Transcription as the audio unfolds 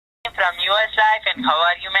from US Life, and how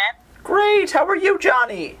are you, ma'am? Great. How are you,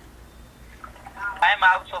 Johnny? I'm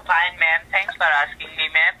also fine, ma'am. Thanks for asking me,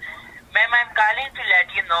 ma'am. Ma'am, I'm calling to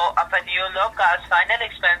let you know of a new low-cost final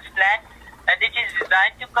expense plan, and it is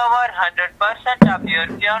designed to cover 100% of your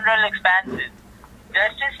funeral expenses.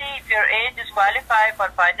 Just to see if your age is qualified for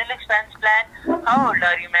final expense plan, how old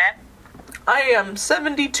are you, ma'am? I am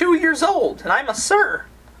 72 years old, and I'm a sir.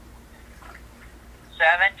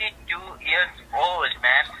 72 years old,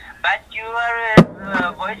 ma'am. But your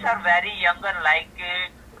voice are very younger, like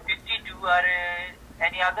 52 or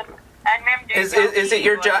any other. And ma'am, Is it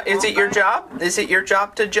your job? Is it your job? Is it your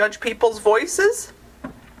job to judge people's voices?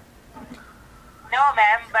 No,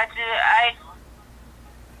 ma'am, but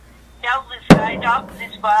I talk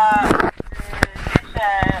this for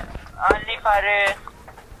only for.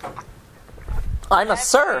 I'm a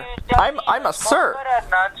sir. I'm a sir. Smoker or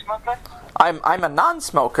non-smoker? I'm a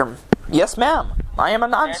non-smoker. Yes, ma'am. I am a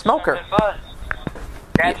non-smoker.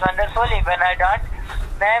 That's wonderful. Even I don't.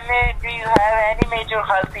 Ma'am, do you have any major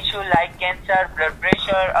health issue like cancer, blood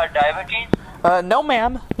pressure, or diabetes? No,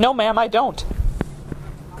 ma'am. No, ma'am, I don't.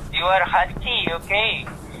 You are healthy, okay?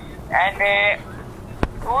 And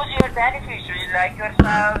who's your beneficiary, like your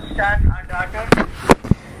spouse, son, or daughter?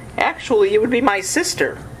 Actually, it would be my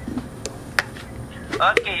sister.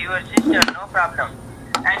 Okay, your sister, no problem.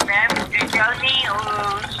 And ma'am, could you tell me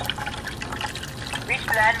which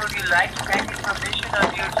plan would you like to get information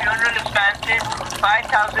on your funeral expenses?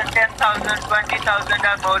 5,000, 10,000, 20,000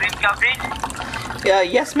 or more in coverage?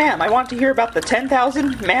 Yes, ma'am. I want to hear about the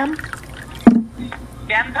 10,000, ma'am.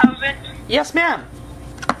 10,000? Yes, ma'am.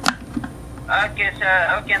 Okay,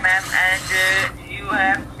 sir. Okay, ma'am. And you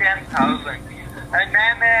have 10,000. And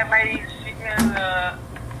ma'am, my senior...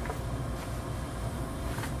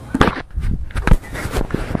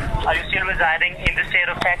 Are you still residing in the state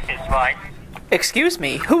of Texas, right? Excuse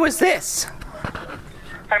me. Who is this?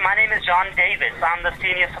 Sir, my name is John Davis. I'm the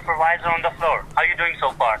senior supervisor on the floor. How are you doing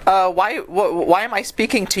so far? Why am I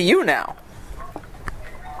speaking to you now?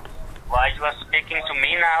 Why you are speaking to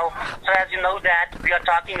me now? Sir, as you know that we are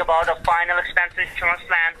talking about a final expense insurance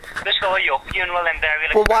plan which cover your funeral and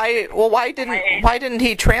burial expenses. Why didn't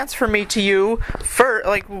he transfer me to you for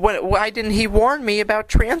why didn't he warn me about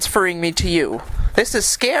transferring me to you? This is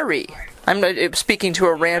scary. I'm not speaking to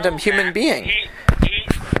a random human being.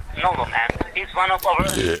 No, man. He's one of our...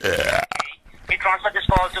 He transferred this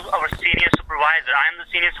call to our senior supervisor. I am the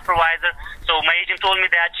senior supervisor. So my agent told me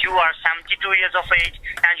that you are 72 years of age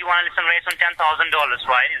and you want to listen rates on $10,000,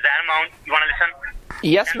 right? Is that amount you want to listen?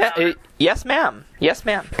 Yes, ma'am. Yes, ma'am. Yes,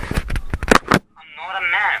 ma'am. I'm not a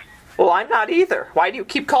ma'am. Well, I'm not either. Why do you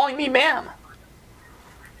keep calling me ma'am?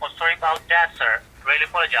 Oh, sorry about that, sir. Really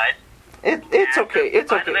apologize. It's okay.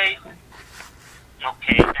 It's by the okay. way,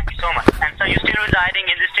 okay, thank you so much. And so you're still residing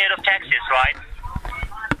in the state of Texas, right?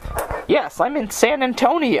 Yes, I'm in San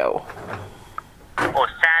Antonio. Oh,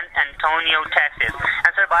 San Antonio, Texas.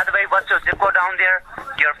 And sir, by the way, what's your zip code down there?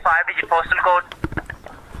 Your 5-digit postal code?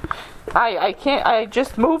 I can't. I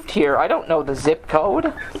just moved here. I don't know the zip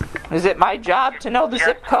code. Is it my job to know the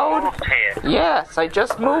zip code? Moved here. Yes, I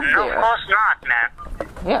just moved No, there. of course not, man.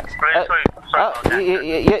 Yes. Really sorry about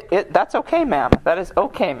that. That's okay, ma'am. That is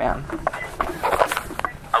okay, ma'am. Okay,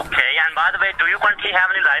 and by the way, do you currently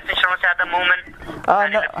have any life insurance at the moment?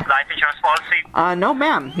 Any No. life insurance policy? No,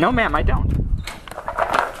 ma'am. No, ma'am, I don't.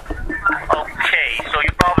 Okay, so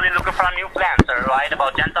you're probably looking for a new plan, sir, right?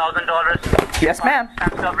 About $10,000? Yes, ma'am.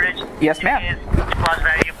 Coverage? Yes, ma'am. It was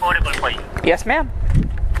very affordable for you. Yes, ma'am.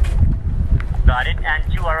 Got it,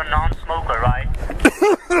 and you are a non-smoker, right?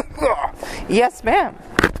 Yes, ma'am.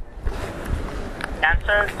 And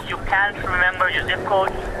sir, you can't remember your zip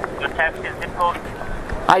code? Your Texas zip code?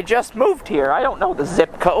 I just moved here. I don't know the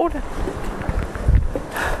zip code.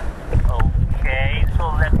 Okay,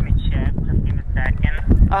 so let me check. Just give me a second.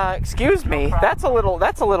 Excuse me. That's a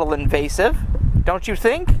little invasive. Don't you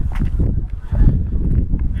think?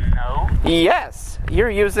 No. Yes.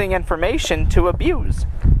 You're using information to abuse.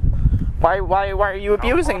 Why are you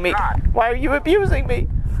abusing me? not. Why are you abusing me?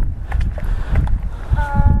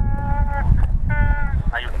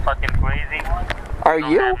 Are you fucking crazy? Are I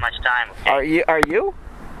don't you? have much time, okay? Are you?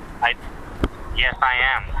 Yes, I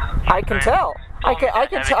am. I can tell. I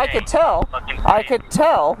could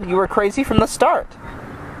tell you were crazy from the start.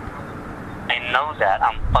 I know that.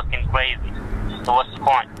 I'm fucking crazy. So what's the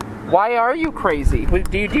point? Why are you crazy?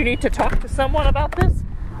 Do you need to talk to someone about this?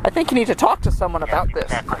 I think you need to talk to someone about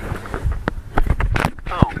this. Exactly.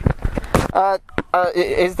 Who?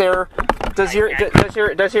 Is there? Does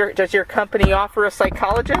your company offer a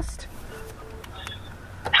psychologist?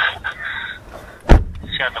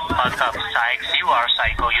 shut the fuck up, Sykes. You are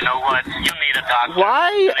psycho. You know what? You need a doctor.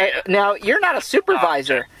 Why? Now, you're not a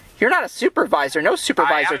supervisor. You're not a supervisor. No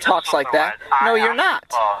supervisor talks like that. No, you're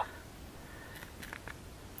not.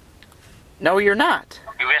 No, you're not.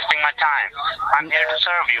 You're wasting my time. I'm here to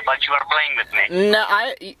serve you, but you are playing with me.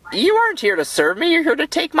 No, you aren't here to serve me. You're here to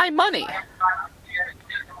take my money.